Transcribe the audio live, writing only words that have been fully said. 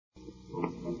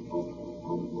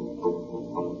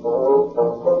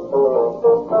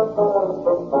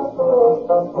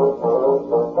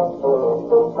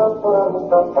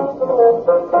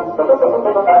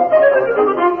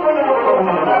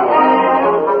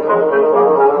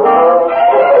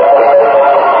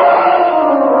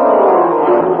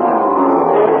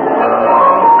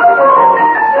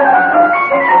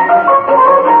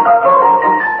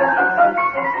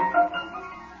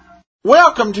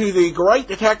welcome to the Great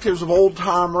Detectives of Old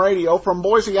Time Radio from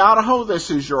Boise, Idaho.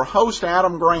 This is your host,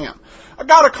 Adam Graham. I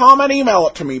got a comment, email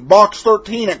it to me,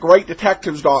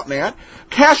 box13@greatdetectives.net.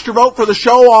 Cast your vote for the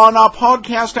show on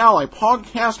Podcast Alley,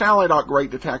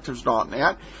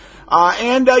 podcastalley.greatdetectives.net.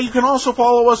 And you can also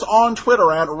follow us on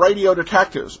Twitter at Radio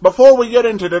Detectives. Before we get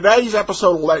into today's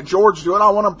episode of Let George Do It,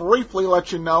 I want to briefly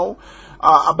let you know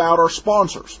about our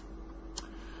sponsors.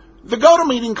 The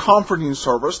GoToMeeting conferencing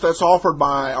service that's offered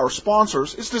by our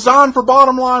sponsors is designed for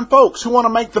bottom-line folks who want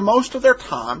to make the most of their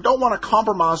time, don't want to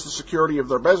compromise the security of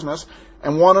their business,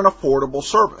 and want an affordable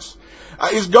service.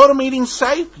 Is GoToMeeting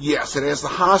safe? Yes, it has the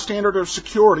high standard of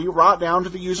security right down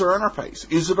to the user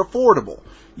interface. Is it affordable?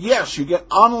 Yes, you get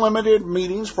unlimited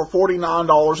meetings for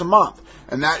 $49 a month,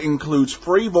 and that includes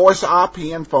free voice,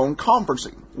 IP, and phone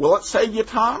conferencing. Will it save you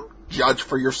time? Judge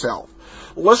for yourself.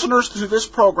 Listeners to this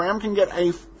program can get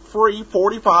a free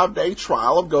 45-day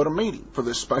trial of GoToMeeting. For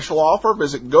this special offer,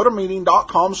 visit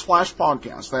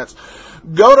gotomeeting.com/podcast. That's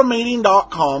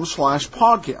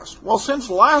gotomeeting.com/podcast. Well, since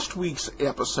last week's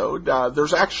episode,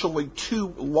 there's actually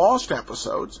 2 lost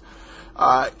episodes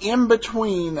in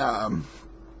between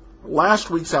last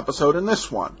week's episode and this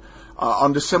one.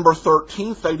 On December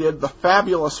 13th, they did The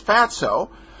Fabulous Fatso,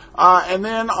 and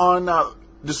then on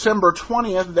December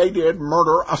 20th, they did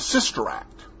Murder, a Sister Act.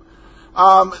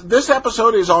 This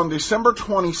episode is on December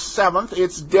 27th.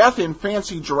 It's Death in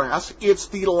Fancy Dress. It's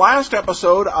the last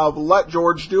episode of Let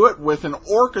George Do It with an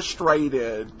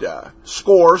orchestrated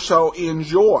score, so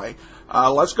enjoy.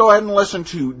 Let's go ahead and listen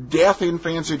to Death in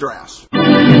Fancy Dress.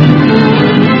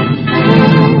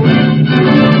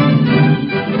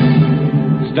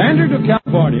 Standard of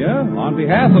California, on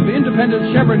behalf of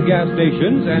independent Chevron gas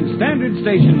stations and standard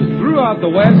stations throughout the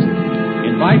West,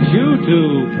 invites you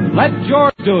to Let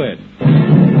George Do It.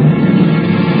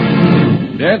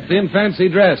 Death in Fancy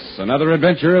Dress, another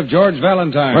adventure of George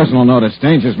Valentine. Personal notice,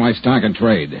 danger's my stock and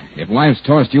trade. If life's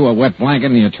tossed you a wet blanket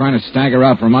and you're trying to stagger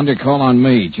out from under, call on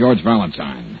me, George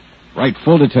Valentine. Write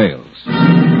full details.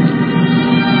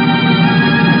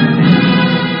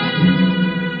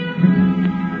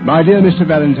 My dear Mr.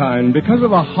 Valentine, because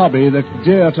of a hobby that's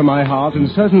dear to my heart and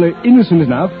certainly innocent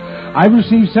enough, I've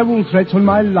received several threats on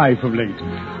my life of late.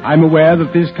 I'm aware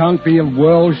that this can't be of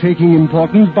world-shaking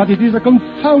importance, but it is a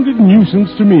confounded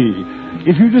nuisance to me.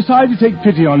 If you decide to take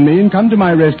pity on me and come to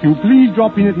my rescue, please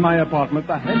drop in at my apartment,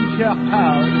 the Hampshire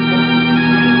House.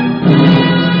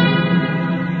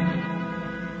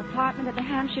 Apartment at the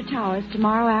Hampshire Towers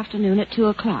tomorrow afternoon at 2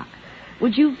 o'clock.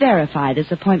 Would you verify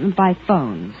this appointment by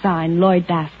phone? Signed, Lloyd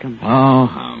Bascom. Oh,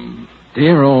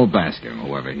 dear old Bascom,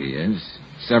 whoever he is.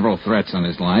 Several threats on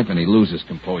his life, and he loses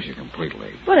composure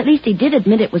completely. Well, at least he did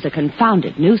admit it was a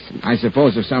confounded nuisance. I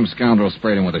suppose if some scoundrel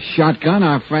sprayed him with a shotgun,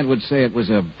 our friend would say it was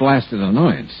a blasted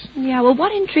annoyance. Yeah, well,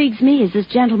 what intrigues me is this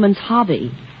gentleman's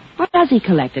hobby. What does he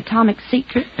collect, atomic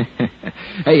secrets?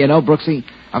 Hey, you know, Brooksy,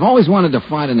 I've always wanted to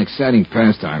find an exciting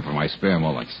pastime for my spare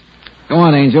moments. Go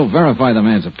on, Angel, verify the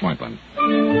man's appointment.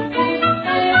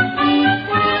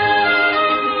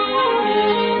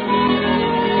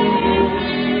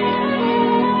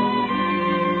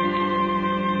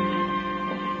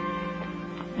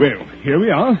 Well, here we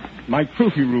are. My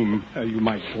trophy room, you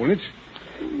might call it.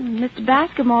 Mr.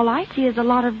 Bascom, all I see is a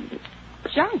lot of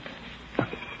junk.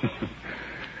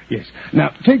 Yes. Now,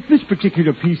 take this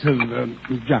particular piece of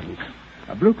junk.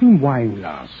 A broken wine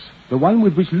glass. The one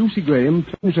with which Lucy Graham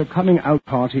plunged her coming-out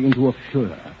party into a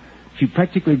furor. She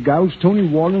practically gouged Tony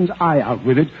Warren's eye out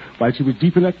with it while she was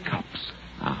deep in her cups.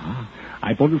 Uh-huh.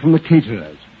 I bought it from the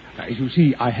caterers. Now, as you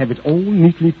see, I have it all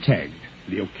neatly tagged.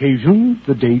 The occasion,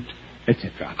 the date,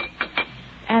 etc.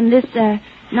 And this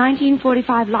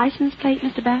 1945 license plate,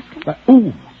 Mr. Bascom?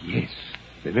 Oh, yes.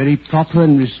 The very proper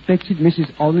and respected Mrs.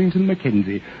 Orrington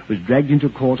Mackenzie was dragged into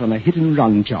court on a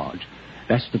hit-and-run charge.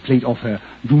 That's the plate off her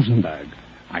Duesenberg.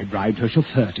 I bribed her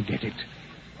chauffeur to get it.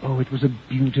 Oh, it was a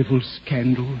beautiful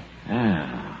scandal.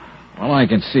 Ah. Well, I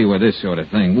can see where this sort of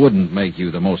thing wouldn't make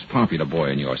you the most popular boy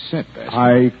in your set, Bascom.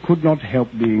 I could not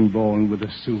help being born with a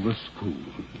silver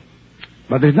spoon.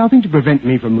 But there's nothing to prevent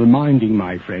me from reminding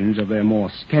my friends of their more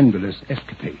scandalous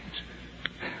escapades.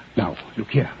 Now, look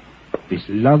here. This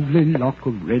lovely lock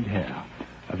of red hair.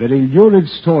 A very lurid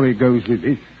story goes with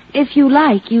it. If you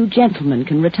like, you gentlemen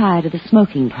can retire to the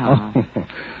smoking parlor. Oh,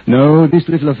 no, this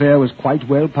little affair was quite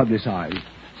well publicized.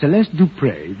 Celeste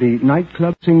Dupre, the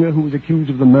nightclub singer who was accused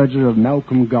of the murder of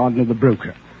Malcolm Gardner, the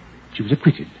broker. She was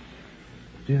acquitted.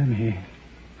 Dear me,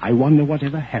 I wonder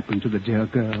whatever happened to the dear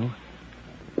girl.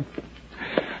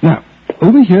 Now,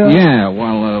 over here... Yeah,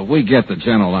 well, we get the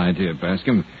general idea,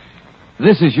 Bascom.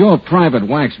 This is your private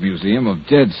wax museum of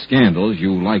dead scandals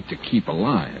you like to keep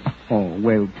alive. Oh,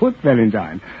 well put,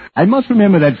 Valentine. I must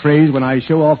remember that phrase when I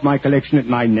show off my collection at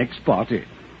my next party.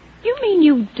 You mean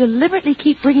you deliberately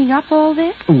keep bringing up all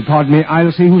this? Oh, pardon me.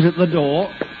 I'll see who's at the door.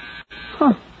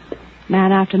 Huh.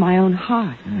 Man after my own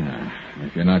heart. Yeah.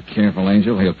 If you're not careful,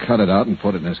 Angel, he'll cut it out and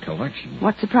put it in his collection.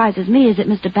 What surprises me is that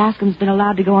Mr. Bascom's been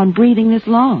allowed to go on breathing this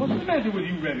long. What's the matter with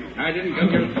you, Reynolds? I didn't come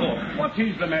here before. What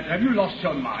is the matter? Have you lost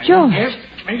your mind? George. Yes,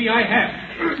 maybe I have.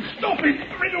 Stop it,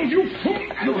 Reynolds, you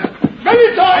fool!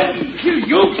 Valentine! Kill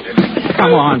you!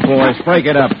 Come on, boys, break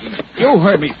it up. You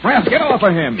heard me, Frank. Get off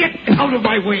of him. Get out of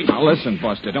my way! Now, listen,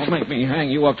 Buster, don't make me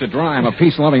hang you up to dry. I'm a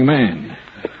peace-loving man.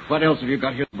 What else have you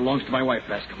got here that belongs to my wife,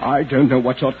 Bascom? I don't know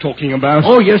what you're talking about.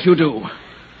 Oh, yes, you do.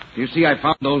 You see, I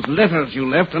found those letters you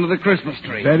left under the Christmas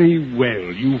tree. Very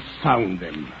well, you found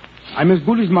them. I'm as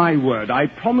good as my word. I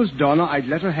promised Donna I'd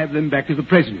let her have them back as a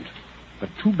present. But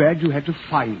too bad you had to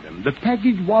find them. The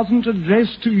package wasn't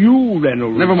addressed to you,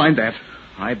 Reynolds. Never mind that.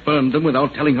 I burned them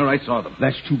without telling her I saw them.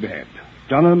 That's too bad.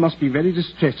 Donna must be very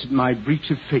distressed at my breach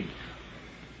of faith.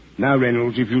 Now,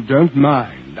 Reynolds, if you don't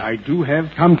mind, I do have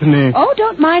company. Oh,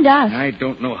 don't mind us. I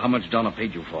don't know how much Donna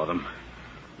paid you for them.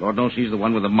 Lord knows she's the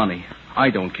one with the money. I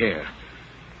don't care.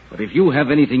 But if you have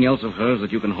anything else of hers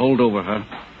that you can hold over her,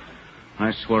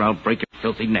 I swear I'll break your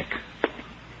filthy neck.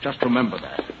 Just remember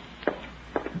that.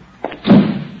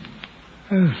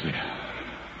 Oh, dear.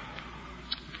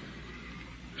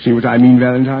 See what I mean,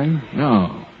 Valentine?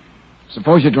 No.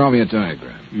 Suppose you draw me a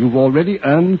diagram. You've already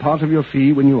earned part of your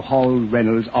fee when you hauled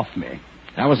Reynolds off me.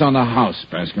 That was on the house,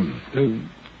 Bascom.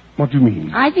 What do you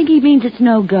mean? I think he means it's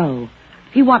no go.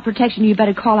 If you want protection, you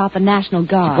better call out the National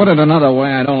Guard. To put it another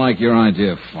way, I don't like your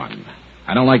idea of fun.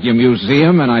 I don't like your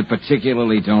museum, and I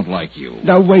particularly don't like you.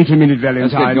 Now, wait a minute,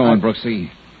 Valentine. Let's get going, Brooksy.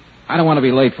 I don't want to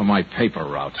be late for my paper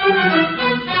route.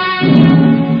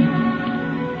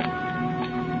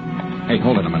 Hey,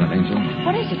 hold it a minute, Angel.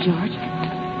 What is it, George?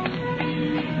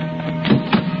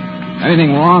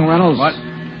 Anything wrong, Reynolds? What?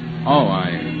 Oh,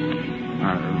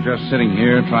 I'm just sitting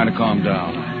here trying to calm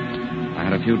down. I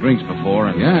had a few drinks before,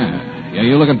 and... Yeah,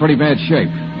 you're looking pretty bad shape.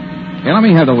 Hey, let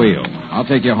me have the wheel. I'll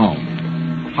take you home.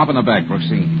 Hop in the back,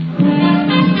 Brooksy.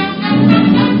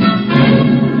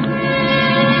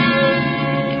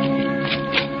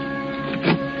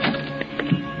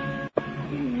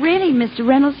 Really, Mr.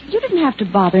 Reynolds, you didn't have to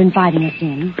bother inviting us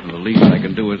in. The least I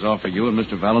can do is offer you and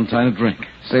Mr. Valentine a drink.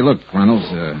 Say, look, Reynolds,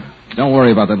 don't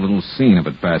worry about that little scene up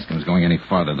at Bascom's going any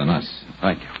farther than us.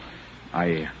 Thank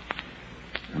you.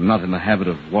 I'm not in the habit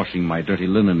of washing my dirty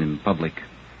linen in public.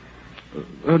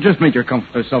 Just make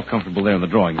yourself comfortable there in the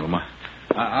drawing room.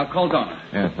 I'll call Donna.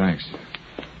 Yeah, thanks.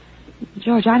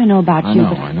 George, I don't know about you,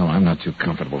 but... I know. I'm not too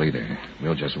comfortable either.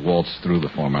 We'll just waltz through the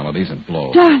formalities and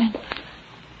blow. Darling,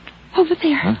 over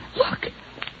there. Huh? Look.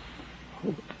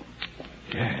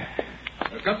 Yeah.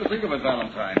 Come to think of it,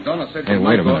 Valentine, Donna said... Hey,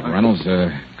 wait a minute, Reynolds.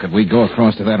 Could we go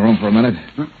across to that room for a minute?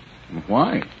 Huh?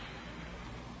 Why?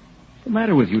 What's the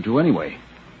matter with you two, anyway?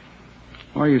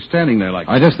 Why are you standing there like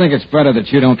that? I just think it's better that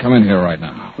you don't come in here right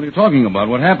now. What are you talking about?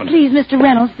 What happened? Please, Mr.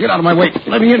 Reynolds. Get out of my way.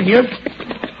 Let me in here.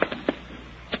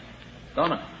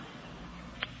 Donna.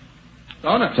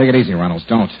 Donna. Take it easy, Reynolds.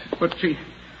 Don't. But she's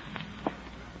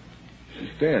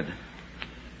dead.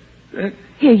 Dead?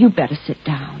 Here, you better sit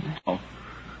down.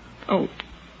 Oh.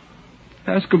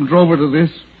 Bascom drove her to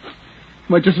this.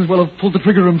 He might just as well have pulled the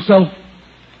trigger himself.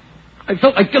 I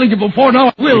felt like killing you before, now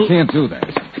I will. You can't do that.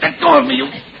 Let go of me, you...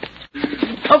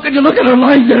 How can you look at her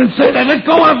lying there and say that? Let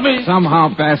go of me! Somehow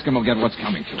Bascom will get what's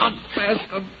coming to him. Not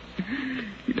Bascom.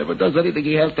 He never does anything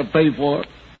he has to pay for.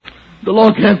 The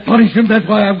law can't punish him. That's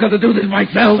why I've got to do this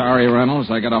myself. Sorry, Reynolds.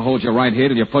 I got to hold you right here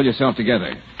till you pull yourself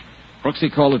together.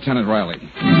 Brooksy, call Lieutenant Riley.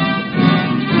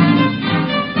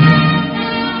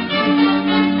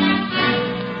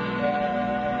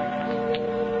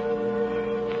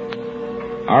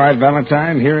 All right,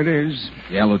 Valentine, here it is.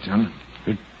 Yeah, Lieutenant.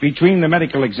 Between the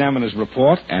medical examiner's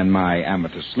report and my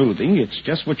amateur sleuthing, it's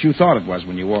just what you thought it was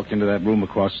when you walked into that room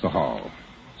across the hall.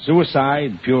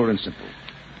 Suicide, pure and simple.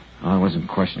 Oh, I wasn't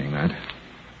questioning that.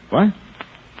 What?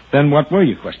 Then what were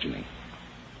you questioning?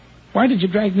 Why did you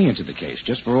drag me into the case?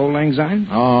 Just for old lang syne?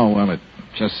 Oh, well, it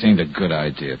just seemed a good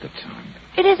idea at the time.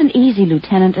 It isn't easy,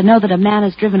 Lieutenant, to know that a man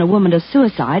has driven a woman to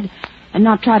suicide and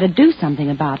not try to do something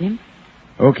about him.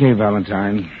 Okay,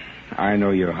 Valentine. I know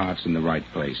your heart's in the right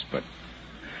place, but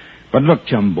look,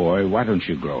 chum boy, why don't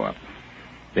you grow up?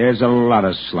 There's a lot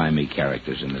of slimy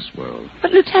characters in this world.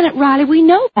 But, Lieutenant Riley, we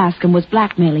know Bascom was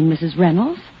blackmailing Mrs.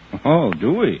 Reynolds. Oh,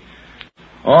 do we?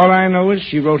 All I know is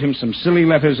she wrote him some silly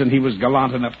letters and he was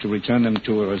gallant enough to return them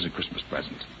to her as a Christmas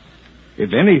present.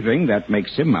 If anything, that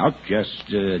makes him out just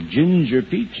Ginger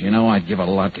Peach. You know, I'd give a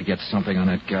lot to get something on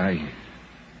that guy.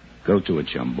 Go to it,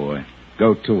 chum boy.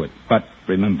 Go to it. But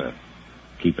remember,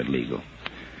 keep it legal.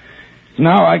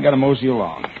 Now I gotta mosey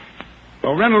along.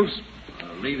 Oh, Reynolds.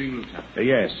 Leaving, Lieutenant.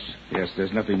 Yes,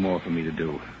 there's nothing more for me to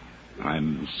do.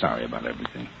 I'm sorry about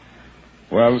everything.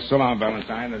 Well, so long,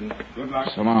 Valentine, and good luck.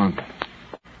 So long.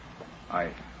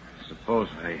 I suppose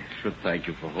I should thank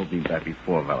you for holding me back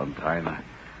before, Valentine.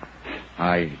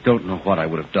 I don't know what I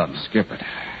would have done. Skip it.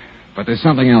 But there's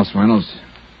something else, Reynolds.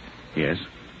 Yes?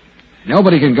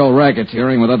 Nobody can go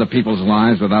racketeering with other people's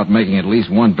lives without making at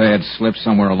least one bad slip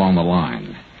somewhere along the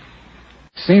line.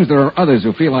 Seems there are others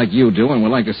who feel like you do and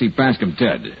would like to see Bascom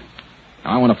dead.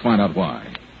 I want to find out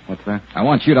why. What's that? I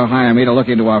want you to hire me to look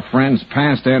into our friends,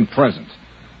 past and present.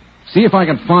 See if I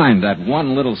can find that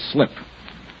one little slip.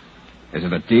 Is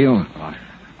it a deal?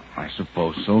 I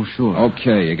suppose so, sure.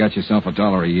 Okay, you got yourself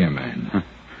 $1 a year, man.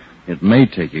 It may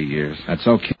take you years. That's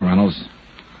okay, Reynolds.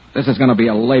 This is going to be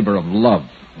a labor of love.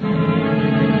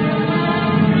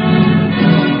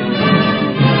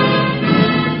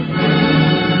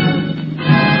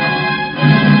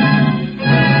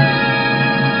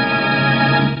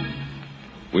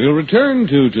 We'll return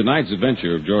to tonight's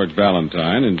adventure of George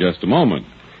Valentine in just a moment.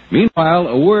 Meanwhile,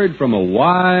 a word from a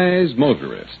wise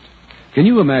motorist. Can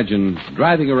you imagine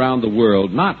driving around the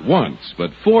world not once,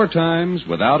 but 4 times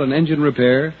without an engine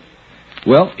repair?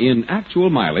 Well, in actual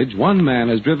mileage, one man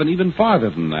has driven even farther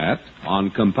than that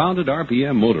on compounded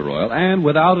RPM motor oil and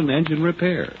without an engine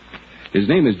repair. His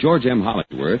name is George M.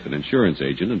 Hollingsworth, an insurance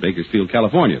agent in Bakersfield,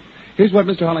 California. Here's what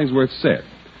Mr. Hollingsworth said.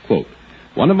 Quote,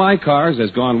 "One of my cars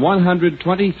has gone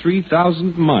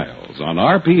 123,000 miles on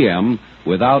RPM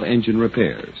without engine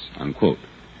repairs," unquote.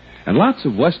 And lots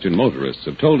of Western motorists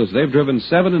have told us they've driven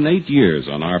 7 and 8 years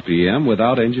on RPM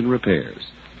without engine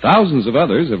repairs. Thousands of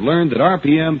others have learned that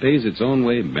RPM pays its own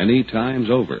way many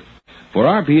times over. For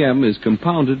RPM is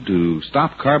compounded to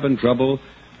stop carbon trouble,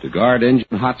 to guard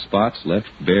engine hot spots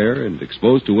left bare and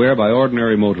exposed to wear by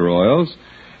ordinary motor oils,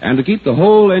 and to keep the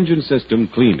whole engine system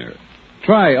cleaner.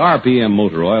 Try RPM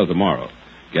motor oil tomorrow.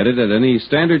 Get it at any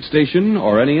standard station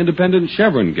or any independent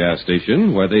Chevron gas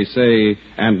station where they say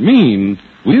and mean,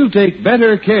 "We'll take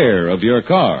better care of your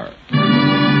car."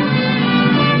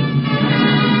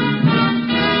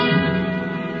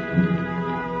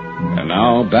 And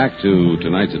now back to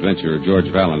tonight's adventure of George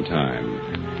Valentine.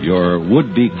 Your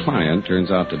would-be client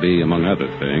turns out to be, among other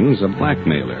things, a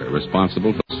blackmailer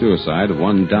responsible for the suicide of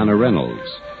one Donna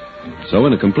Reynolds. So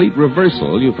in a complete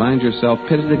reversal, you find yourself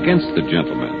pitted against the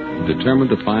gentleman, determined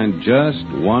to find just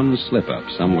one slip-up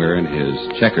somewhere in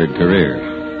his checkered career.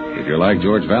 If you're like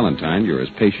George Valentine, you're as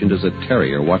patient as a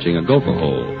terrier watching a gopher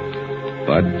hole.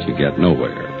 But you get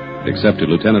nowhere, except to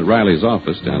Lieutenant Riley's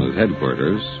office down at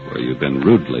headquarters, where you've been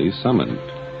rudely summoned.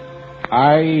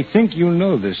 I think you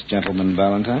know this gentleman,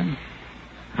 Valentine.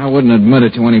 I wouldn't admit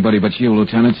it to anybody but you,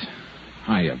 Lieutenant.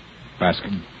 Hiya,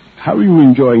 Bascom. How are you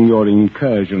enjoying your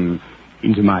incursion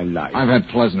into my life? I've had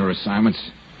pleasanter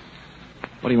assignments.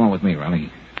 What do you want with me, Riley?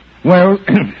 Well,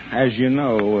 as you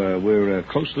know, we're a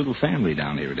close little family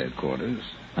down here at headquarters.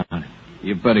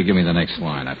 You better give me the next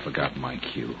line. I've forgotten my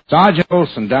cue. Sergeant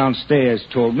Olson downstairs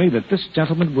told me that this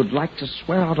gentleman would like to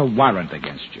swear out a warrant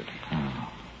against you.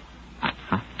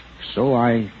 Oh. So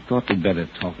I thought we'd better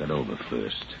talk it over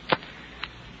first.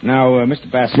 Now, Mr.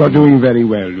 Bascom... You're doing very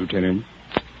well, Lieutenant.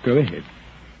 Go ahead.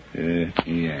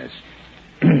 Yes.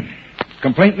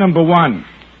 Complaint number 1,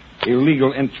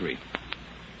 illegal entry.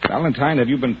 Valentine, have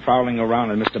you been prowling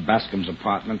around in Mr. Bascom's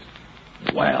apartment?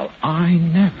 Well, I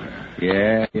never.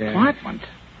 Yeah. Apartment?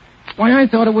 Why, I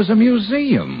thought it was a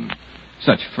museum.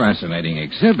 Such fascinating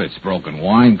exhibits, broken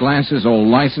wine glasses, old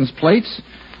license plates.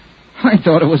 I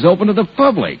thought it was open to the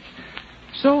public.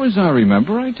 So, as I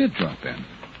remember, I did drop in.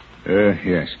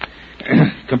 Yes.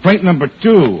 Complaint number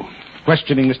 2,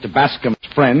 questioning Mr. Bascom's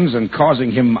friends and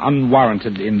causing him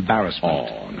unwarranted embarrassment.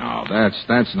 Oh, no,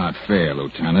 that's not fair,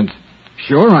 Lieutenant.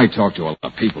 Sure, I talked to a lot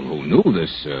of people who knew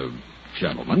this,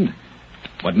 gentleman,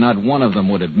 but not one of them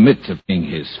would admit to being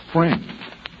his friend.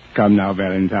 Come now,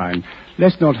 Valentine.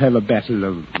 Let's not have a battle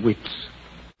of wits.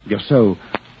 You're so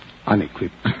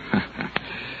unequipped.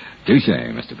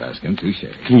 Touché, Mr. Bascom,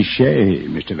 touché. Cliché,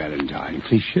 Mr. Valentine,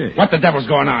 cliché. What the devil's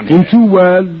going on here? In 2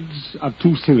 words of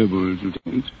 2 syllables,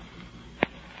 Lieutenant.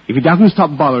 If he doesn't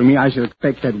stop bothering me, I shall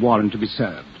expect that warrant to be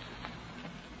served.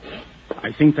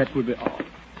 I think that will be all.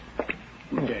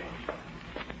 Okay.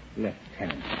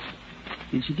 Lieutenant.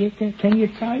 Did you get that? Can you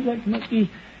tie that monkey?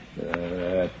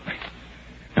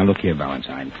 Now, look here,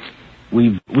 Valentine.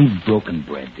 We've broken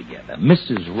bread together.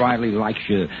 Mrs. Riley likes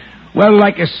you, well,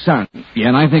 like a son. Yeah,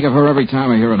 and I think of her every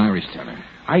time I hear an Irish tenor.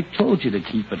 I told you to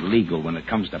keep it legal when it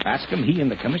comes to Bascom. He and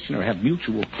the commissioner have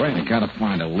mutual friends. I gotta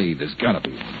find a lead. There's gotta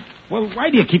be one. Well, why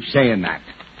do you keep saying that?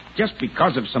 Just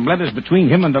because of some letters between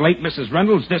him and the late Mrs.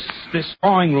 Reynolds, this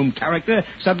drawing room character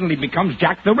suddenly becomes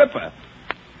Jack the Ripper.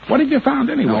 What have you found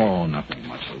anyway? Oh, nothing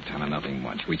much, Lieutenant, nothing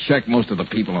much. We checked most of the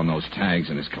people on those tags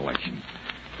in his collection.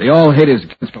 They all hate his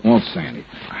guns but won't say anything.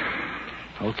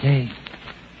 Okay,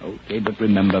 but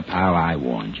remember, pal, I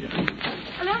warned you.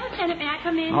 Hello, Lieutenant. May I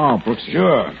come in? Oh, Brooks.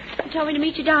 Sure. You told me to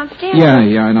meet you downstairs. Yeah,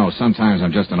 I know. Sometimes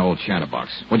I'm just an old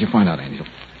chatterbox. What'd you find out, Angel?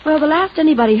 Well, the last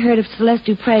anybody heard of Celeste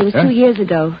Dupre was 2 years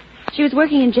ago. She was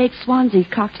working in Jake Swansea's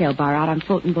cocktail bar out on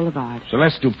Fulton Boulevard.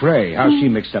 Celeste Dupre, how's she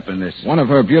mixed up in this? One of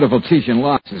her beautiful teaching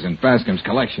lots is in Bascom's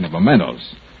collection of mementos.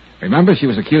 Remember, she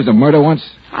was accused of murder once?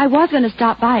 I was going to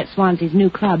stop by at Swansea's new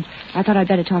club. I thought I'd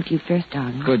better talk to you first,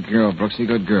 darling. Good girl, Brooksy,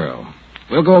 good girl.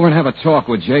 We'll go over and have a talk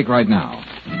with Jake right now.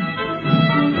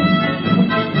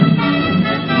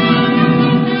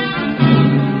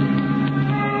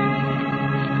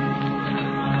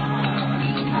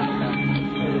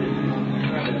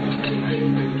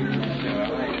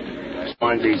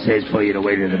 Swansea says for you to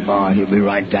wait at the bar. He'll be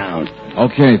right down.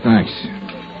 Okay, thanks.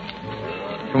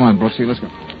 Come on, Brooksy, let's go.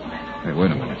 Hey,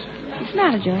 wait a minute. What's the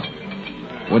matter, George?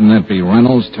 Wouldn't that be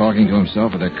Reynolds talking to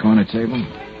himself at that corner table?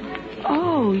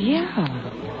 Oh,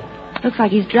 yeah. Looks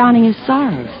like he's drowning his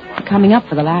sorrows. Coming up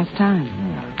for the last time.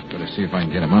 Better see if I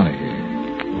can get him out of here.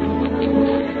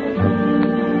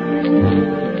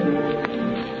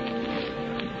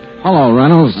 Hello,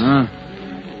 Reynolds. Huh?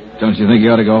 Don't you think you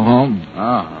ought to go home?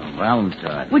 Oh,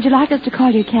 Valentine. Would you like us to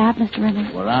call your cab, Mr.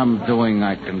 Reynolds? What I'm doing,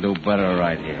 I can do better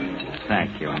right here.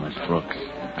 Thank you, Miss Brooks.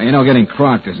 You know, getting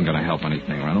crocked isn't going to help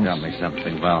anything, Reynolds. Tell me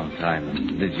something,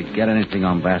 Valentine. Did you get anything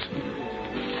on Bascom?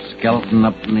 Skeleton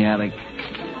up in the attic?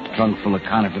 Trunk full of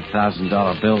counterfeit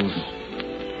 $1,000 bills?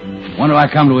 When do I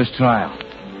come to his trial?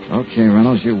 Okay,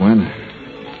 Reynolds, you win.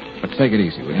 But take it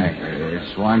easy, will you?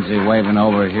 Is Swansea waving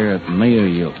over here at me or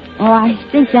you? Oh, I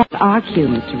think that's our cue,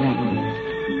 Mr. Reynolds.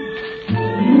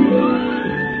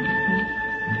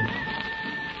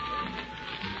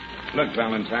 Look,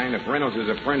 Valentine, if Reynolds is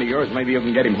a friend of yours, maybe you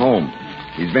can get him home.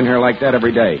 He's been here like that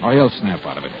every day. Oh, he'll snap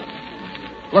out of it.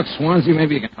 Look, Swansea,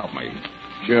 maybe you can help me.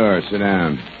 Sure, sit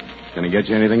down. Can I get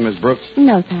you anything, Miss Brooks?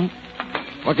 No, thanks.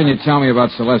 What can you tell me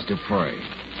about Celeste Dupre?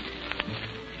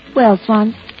 Well,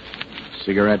 Swan.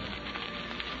 Cigarette?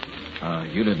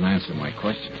 You didn't answer my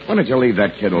question. Why don't you leave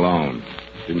that kid alone?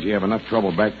 Didn't you have enough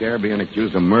trouble back there being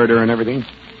accused of murder and everything?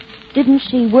 Didn't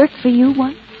she work for you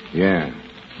once? Yeah.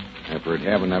 After it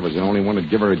happened, I was the only one to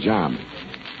give her a job.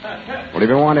 Well, if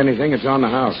you want anything, it's on the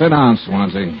house. Sit down,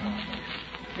 Swansea.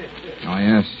 I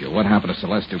asked you, what happened to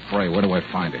Celeste Dupre? Where do I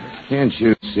find her? Can't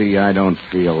you see I don't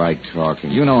feel like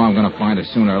talking? You know I'm going to find her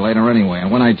sooner or later anyway,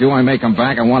 and when I do, I may come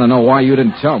back. I want to know why you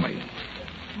didn't tell me.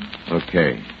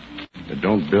 Okay. But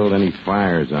don't build any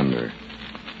fires under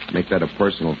her. Make that a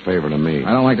personal favor to me.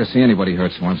 I don't like to see anybody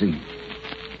hurt, Swansea.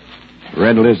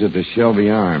 Red lives at the Shelby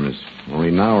Arms.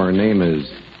 Only now her name is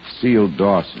Seal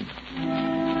Dawson.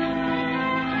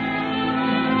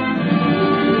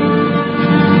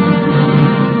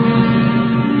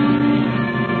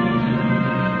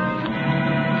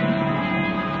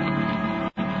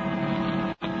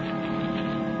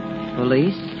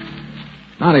 Police?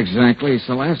 Not exactly,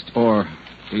 Celeste, or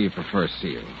do you prefer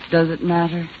Seal? Does it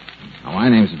matter? Now, my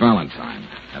name's Valentine.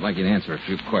 I'd like you to answer a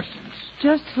few questions.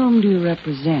 Just whom do you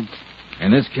represent?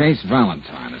 In this case,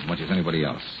 Valentine, as much as anybody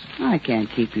else. I can't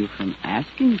keep you from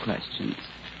asking questions.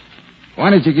 Why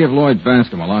did you give Lloyd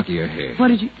Bascom a lock of your hair? What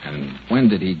did you... And when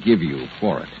did he give you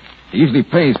for it? He usually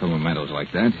pays for mementos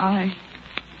like that.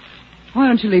 Why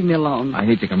don't you leave me alone? I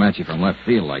hate to come at you from left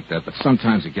field like that, but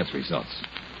sometimes it gets results.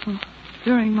 Oh,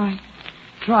 during my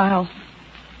trial,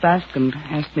 Bascom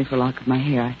asked me for a lock of my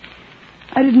hair.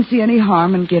 I didn't see any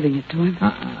harm in giving it to him.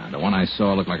 The one I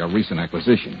saw looked like a recent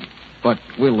acquisition. But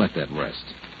we'll let that rest.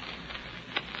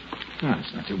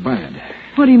 It's not too bad.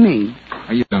 What do you mean?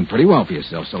 You've done pretty well for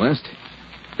yourself, Celeste.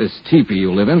 This teepee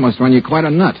you live in must run you quite a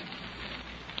nut.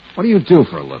 What do you do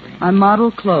for a living? I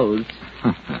model clothes.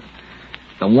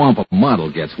 The wamp a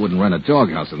model gets wouldn't rent a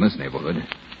doghouse in this neighborhood.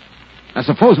 Now,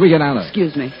 suppose we get out of...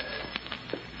 Excuse me.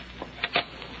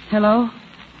 Hello?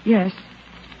 Yes.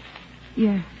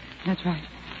 Yeah, that's right.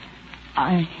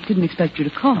 I didn't expect you to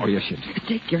call. Oh, yes, you did.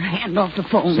 Take your hand off the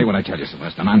phone. Say what I tell you,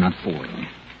 Celeste, and I'm not fooling.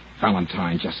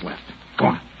 Valentine just left. Go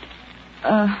on.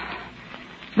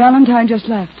 Valentine just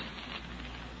left.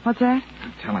 What's that?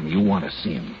 Tell him you want to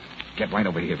see him. Get right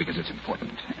over here because it's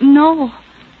important. No.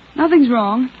 Nothing's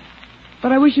wrong.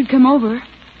 But I wish you'd come over.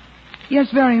 Yes,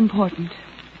 very important.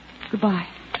 Goodbye.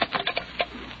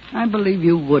 I believe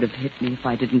you would have hit me if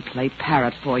I didn't play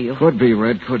parrot for you. Could be,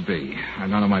 Red, could be. I'm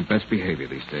not on my best behavior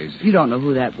these days. You don't know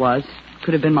who that was.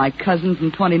 Could have been my cousin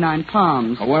from 29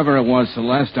 Palms. However it was,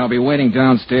 Celeste, I'll be waiting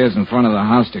downstairs in front of the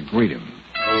house to greet him.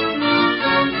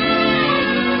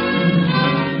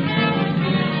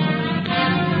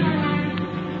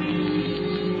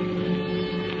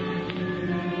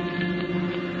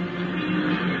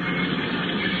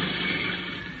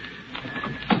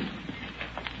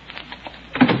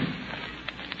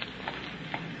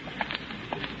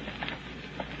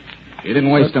 You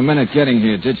didn't waste a minute getting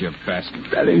here, did you, Baskin?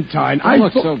 Valentine, Don't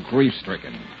look so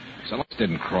grief-stricken. Celeste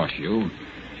didn't cross you.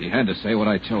 She had to say what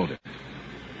I told her.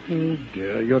 Oh,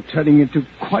 dear, you're turning into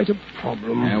quite a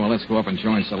problem. Yeah, well, let's go up and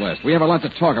join Celeste. We have a lot to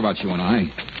talk about, you and I,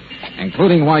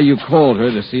 including why you called her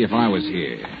to see if I was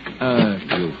here.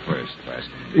 You first,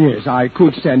 Baskin. Yes, I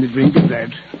could stand a drink of that.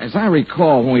 As I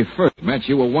recall, when we first met,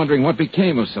 you were wondering what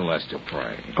became of Celeste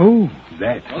Dupre. Oh,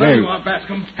 that. Well, there you are,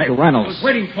 Bascom. Hey, Reynolds. I was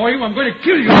waiting for you. I'm going to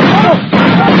kill you.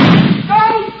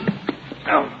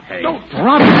 No, hey. Don't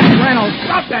drop it, Reynolds.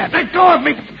 Stop that. Let go of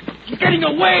me. He's getting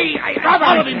away. I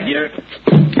followed him here.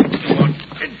 Come on.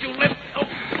 Did you let go?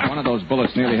 One of those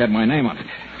bullets nearly had my name on it.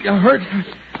 You hurt?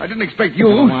 I didn't expect you.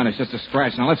 Come on, it's just a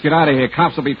scratch. Now, let's get out of here.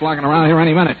 Cops will be flocking around here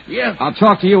any minute. Yeah. I'll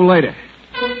talk to you later.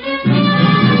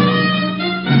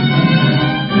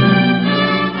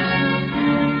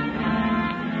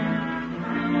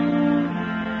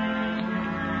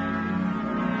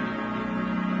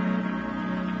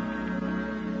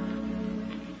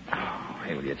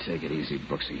 Hey, will you take it easy,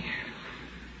 Brooksy?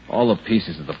 All the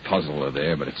pieces of the puzzle are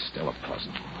there, but it's still a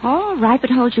puzzle. All right, but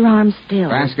hold your arms still.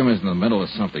 Bascom is in the middle of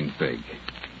something big.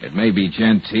 It may be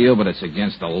genteel, but it's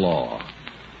against the law.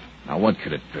 Now, what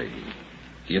could it be?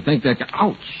 Do you think that...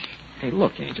 Ouch! Hey,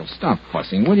 look, Angel, stop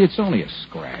fussing, will you? It's only a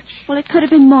scratch. Well, it could have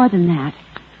been more than that.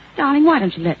 Darling, why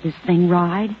don't you let this thing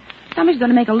ride? Somebody's going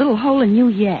to make a little hole in you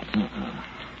yet.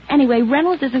 Anyway,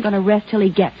 Reynolds isn't going to rest till he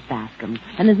gets Bascom,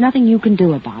 and there's nothing you can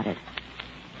do about it.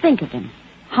 Think of him,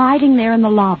 hiding there in the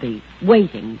lobby,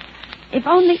 waiting. If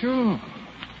only...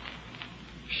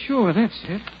 Sure, that's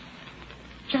it.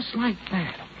 Just like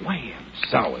that. Wham,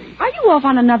 Zowie. Are you off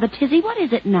on another tizzy? What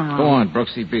is it now? Go on,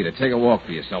 Brooksy, beat it. Take a walk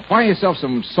for yourself. Buy yourself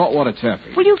some saltwater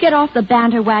taffy. Will you get off the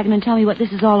banter wagon and tell me what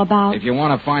this is all about? If you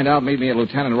want to find out, meet me at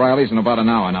Lieutenant Riley's in about an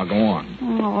hour. Now, go on.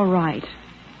 Oh, all right.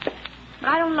 But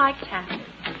I don't like taffy.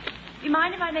 Do you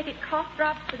mind if I make it cough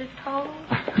drops for this cold?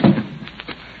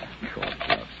 Cough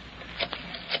drops.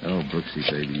 Oh, Brooksy,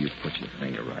 baby, you put your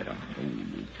finger right on it.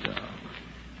 Oh, God.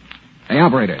 Hey,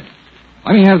 operator.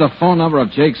 Let me have the phone number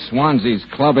of Jake Swansea's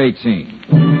Club 18.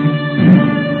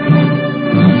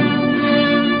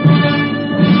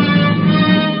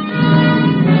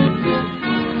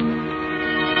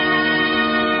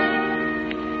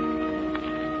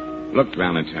 Look,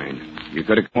 Valentine, you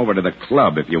could have come over to the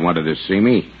club if you wanted to see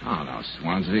me. Oh, no,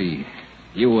 Swansea.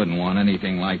 You wouldn't want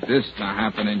anything like this to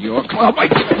happen in your club.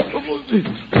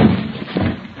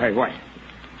 Hey,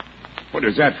 what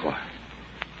is that for?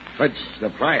 What's the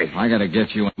play? I gotta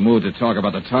get you in the mood to talk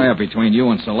about the tie-up between you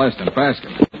and Celeste and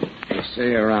Bascom. They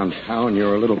say around town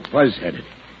you're a little buzz-headed.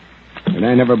 And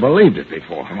I never believed it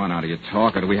before. Come on, out of your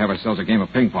talk, or do we have ourselves a game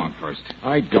of ping-pong first?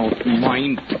 I don't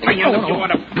mind playing. You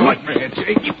want to blood me,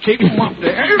 Jake. You keep him up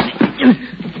there.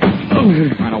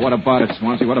 I know. What about it,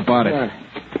 Swansea? What about it?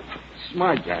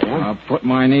 Smart guy, huh? I'll put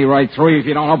my knee right through you if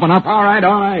you don't open up. All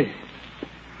right.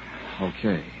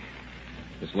 Okay.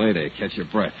 Just lay there. Catch your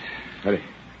breath. What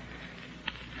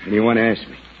do you want to ask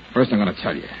me? First, I'm going to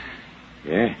tell you.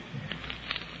 Yeah?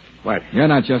 What? You're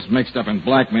not just mixed up in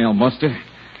blackmail, Buster.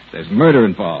 There's murder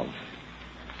involved.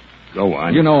 Go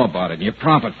on. You know about it, and you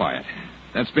profit by it.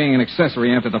 That's being an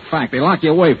accessory after the fact. They lock you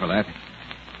away for that.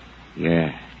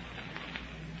 Yeah.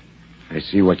 I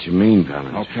see what you mean,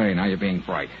 Valentine. Okay, now you're being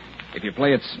bright. If you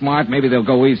play it smart, maybe they'll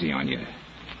go easy on you.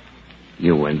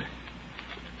 You win.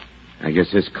 I guess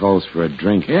this calls for a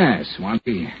drink. Yes,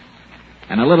 Swansea.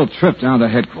 And a little trip down to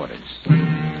headquarters.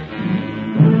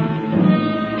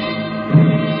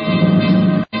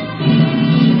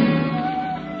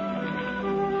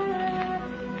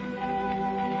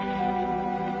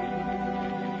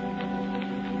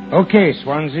 Okay,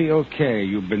 Swansea, okay.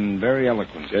 You've been very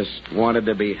eloquent. Just wanted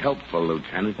to be helpful,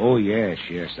 Lieutenant. Oh, yes,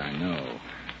 I know.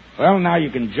 Well, now you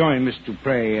can join Miss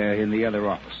Dupre in the other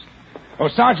office. Oh,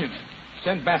 Sergeant,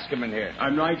 send Bascom in here.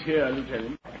 I'm right here,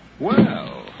 Lieutenant.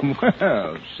 Well,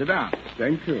 sit down.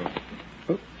 Thank you.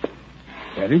 Oh,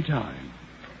 Valentine,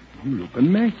 you look a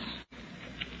mess.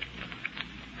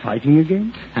 Fighting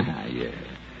again? Yeah.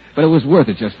 But it was worth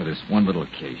it just for this one little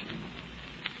occasion.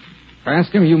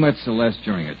 Bascom, you met Celeste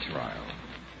during a trial.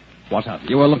 What of it?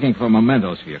 You were looking for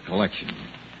mementos for your collection.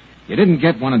 You didn't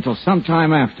get one until some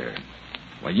time after.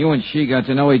 Well, you and she got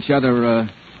to know each other,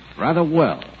 rather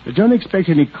well. But don't expect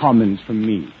any comments from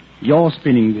me. You're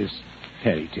spinning this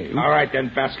fairy tale. All right,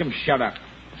 then, Bascom, shut up.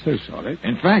 So sorry.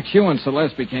 In fact, you and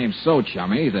Celeste became so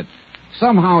chummy that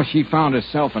somehow she found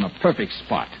herself in a perfect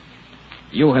spot.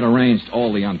 You had arranged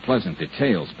all the unpleasant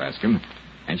details, Bascom,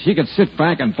 and she could sit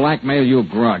back and blackmail you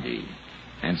groggy.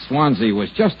 And Swansea was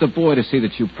just the boy to see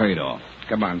that you paid off.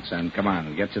 Come on, son, come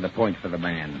on. Get to the point for the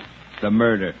man. The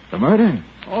murder. The murder?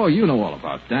 Oh, you know all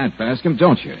about that, Bascom,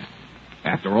 don't you?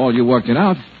 After all, you worked it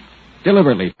out.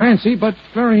 Deliberately fancy, but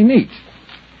very neat.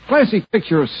 Classic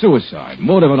picture of suicide,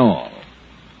 motive and all.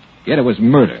 Yet it was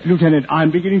murder. Lieutenant,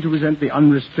 I'm beginning to resent the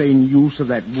unrestrained use of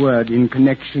that word in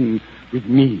connection with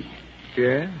me.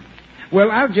 Yeah?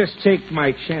 Well, I'll just take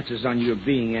my chances on your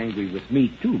being angry with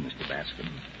me, too, Mr. Bascom.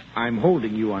 I'm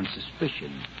holding you on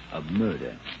suspicion of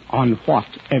murder. On what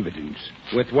evidence?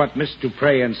 With what Miss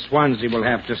Dupre and Swansea will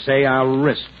have to say, I'll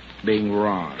risk being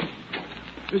wrong.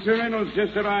 Mr. Reynolds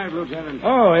just arrived, Lieutenant.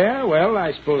 Oh, yeah? Well,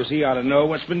 I suppose he ought to know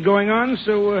what's been going on,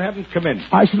 so have him come in.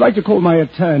 I should like to call my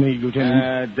attorney,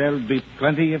 Lieutenant. There'll be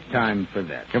plenty of time for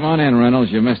that. Come on in,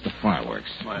 Reynolds. You missed the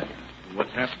fireworks.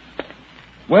 What's happened?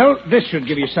 Well, this should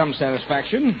give you some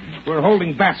satisfaction. We're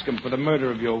holding Bascom for the murder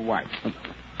of your wife.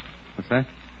 What's that?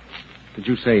 Did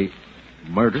you say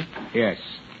murder? Yes.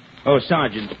 Oh,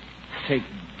 Sergeant, take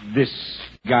this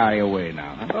guy away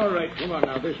now. All right, come on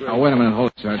now, this way. Oh, wait a minute.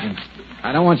 Hold it, Sergeant.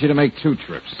 I don't want you to make 2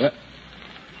 trips.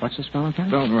 What's this, Valentine?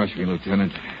 Don't rush me,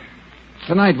 Lieutenant.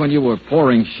 Tonight, when you were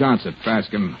pouring shots at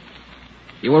Bascom,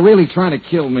 you were really trying to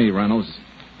kill me, Reynolds.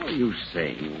 What are you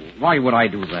saying? Why would I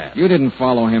do that? You didn't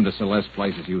follow him to Celeste's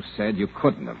place, as you said. You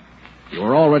couldn't have. You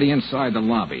were already inside the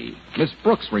lobby. Miss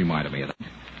Brooks reminded me of that.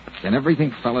 Then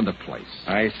everything fell into place.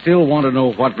 I still want to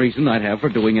know what reason I'd have for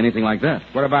doing anything like that.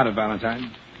 What about it,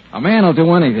 Valentine? A man will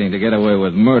do anything to get away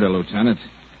with murder, Lieutenant.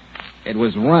 It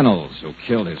was Reynolds who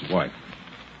killed his wife.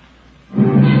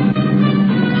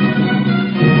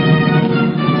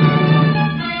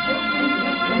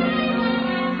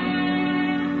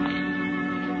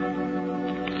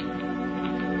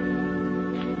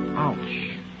 Ouch.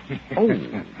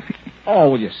 Oh,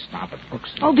 will you stop it,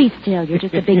 Brooks? Oh, be still. You're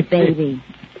just a big baby.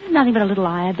 This is nothing but a little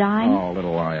iodine. Oh,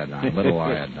 little iodine, little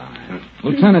iodine.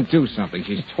 Lieutenant, do something.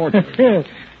 She's tortured.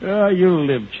 Oh, you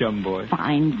live, chum boy.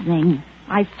 Fine thing.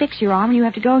 I fix your arm and you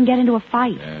have to go and get into a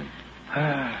fight.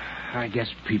 I guess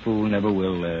people never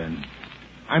will learn.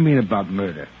 I mean about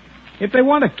murder. If they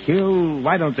want to kill,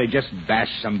 why don't they just bash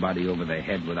somebody over the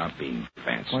head without being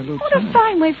fancy? Why, What a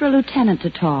fine way for a lieutenant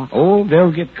to talk. Oh,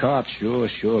 they'll get caught,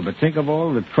 sure. But think of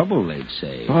all the trouble they'd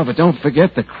save. Oh, but don't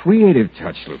forget the creative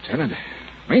touch, Lieutenant.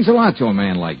 Means a lot to a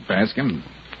man like Bascom.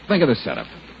 Think of the setup.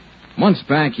 Months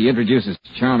back, he introduces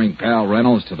his charming pal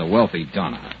Reynolds to the wealthy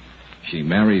Donna. She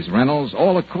marries Reynolds,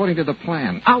 all according to the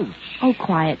plan. Ouch! Oh,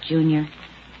 quiet, Junior.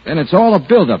 Then it's all a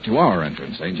build-up to our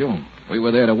entrance, Angel. We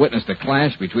were there to witness the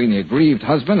clash between the aggrieved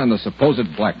husband and the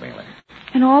supposed blackmailer.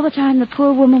 And all the time the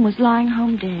poor woman was lying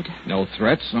home dead. No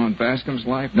threats on Bascom's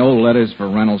life, no letters for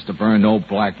Reynolds to burn, no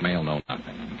blackmail, no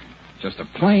nothing. Just a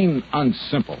plain,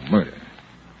 unsimple murder.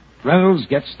 Reynolds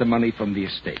gets the money from the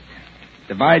estate,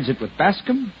 divides it with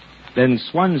Bascom, then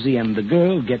Swansea and the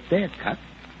girl get their cut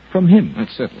from him.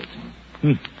 That's it,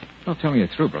 Lieutenant. Don't tell me you're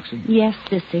through, Brooksy. Yes,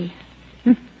 Sissy.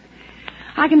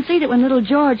 I can see that when little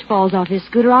George falls off his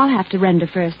scooter, I'll have to render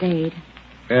first aid.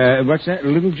 What's that,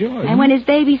 little George? And when his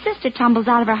baby sister tumbles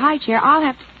out of her high chair, I'll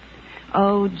have to...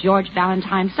 Oh, George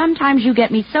Valentine, sometimes you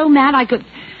get me so mad I could...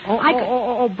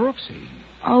 Oh, Brooksy.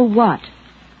 Oh, what?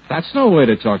 That's no way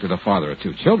to talk to the father of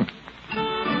 2 children.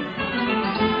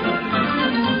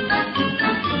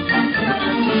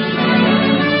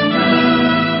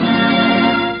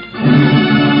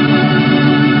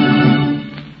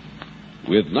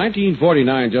 With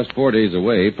 1949 just 4 days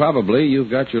away, probably you've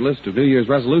got your list of New Year's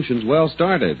resolutions well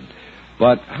started.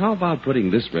 But how about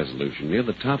putting this resolution near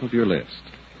the top of your list?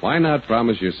 Why not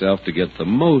promise yourself to get the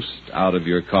most out of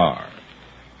your car?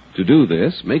 To do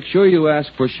this, make sure you ask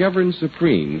for Chevron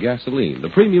Supreme gasoline, the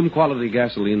premium quality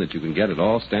gasoline that you can get at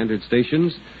all standard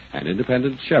stations and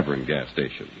independent Chevron gas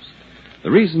stations.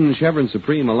 The reason Chevron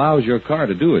Supreme allows your car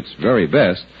to do its very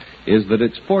best is that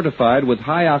it's fortified with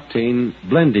high-octane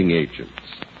blending agents.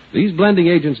 These blending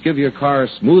agents give your car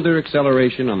smoother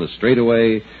acceleration on the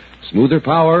straightaway, smoother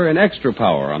power, and extra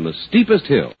power on the steepest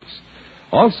hills.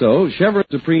 Also, Chevron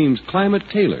Supreme's climate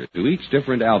tailored to each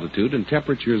different altitude and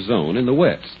temperature zone in the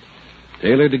West.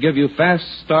 tailored to give you fast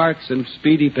starts and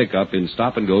speedy pickup in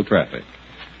stop-and-go traffic.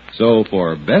 So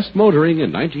for best motoring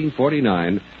in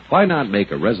 1949, why not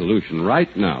make a resolution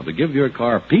right now to give your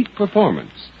car peak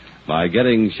performance by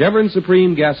getting Chevron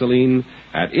Supreme gasoline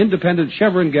at independent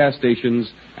Chevron gas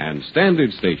stations and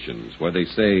standard stations where they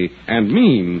say and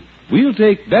mean, we'll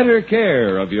take better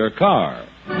care of your car.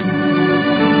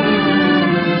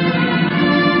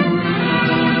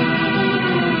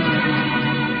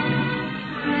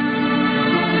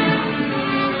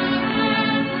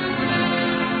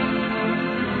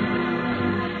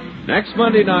 Next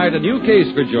Monday night, a new case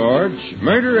for George,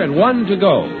 murder and one to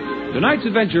go. Tonight's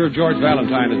adventure of George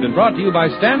Valentine has been brought to you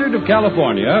by Standard of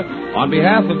California on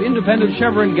behalf of independent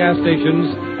Chevron gas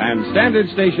stations and standard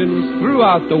stations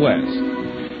throughout the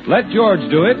West. Let George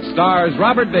Do It stars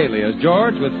Robert Bailey as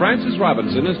George with Frances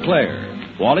Robinson as Claire.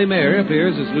 Wally Mayer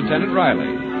appears as Lieutenant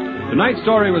Riley. Tonight's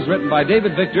story was written by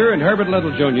David Victor and Herbert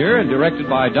Little Jr. and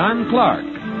directed by Don Clark.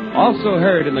 Also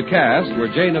heard in the cast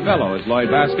were Jay Novello as Lloyd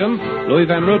Bascom, Louis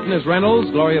Van Ruten as Reynolds,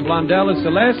 Gloria Blondell as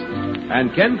Celeste,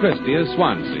 and Ken Christie as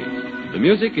Swansea. The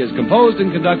music is composed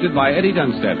and conducted by Eddie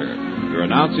Dunstetter. Your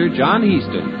announcer, John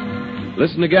Heaston.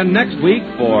 Listen again next week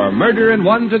for Murder and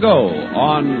One to Go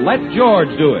on Let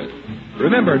George Do It.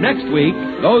 Remember, next week,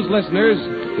 those listeners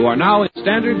who are now in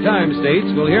Standard Time states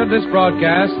will hear this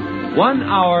broadcast 1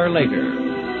 hour later.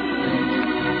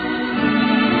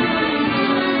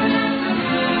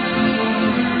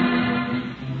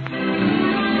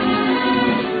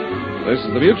 This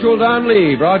is the Mutual Don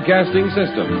Lee Broadcasting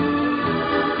System.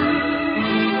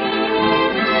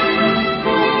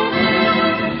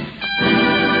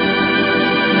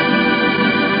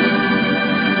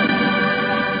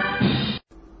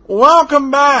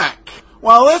 Welcome back.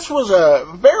 Well, this was a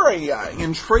very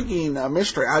intriguing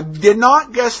mystery. I did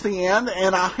not guess the end,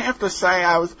 and I have to say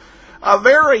I was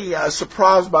very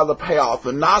surprised by the payoff.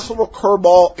 The nice little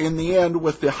curveball in the end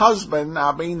with the husband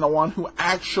being the one who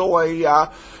actually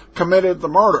committed the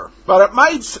murder. But it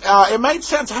made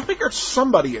sense. I figured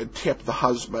somebody had tipped the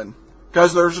husband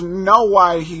because there's no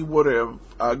way he would have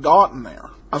gotten there.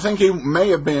 I think he may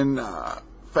have been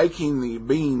faking the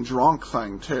being drunk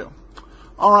thing too.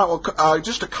 All right, well,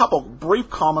 just a couple brief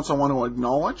comments I want to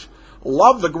acknowledge.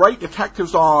 Love the Great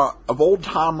Detectives of Old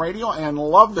Time Radio and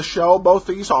love the show, both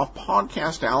these off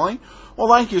Podcast Alley.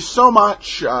 Well, thank you so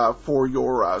much for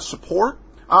your support.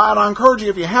 And I encourage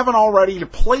you, if you haven't already, to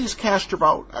please cast your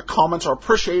vote. Comments are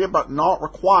appreciated but not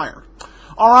required.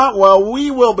 All right, well,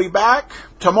 we will be back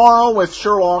tomorrow with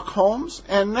Sherlock Holmes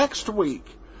and next week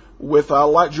with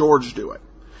Let George Do It.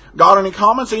 Got any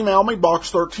comments? Email me,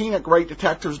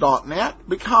 box13@greatdetectives.net.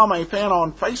 Become a fan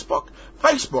on Facebook,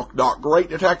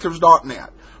 facebook.greatdetectives.net.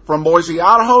 From Boise,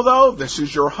 Idaho, though, this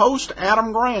is your host,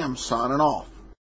 Adam Graham, signing off.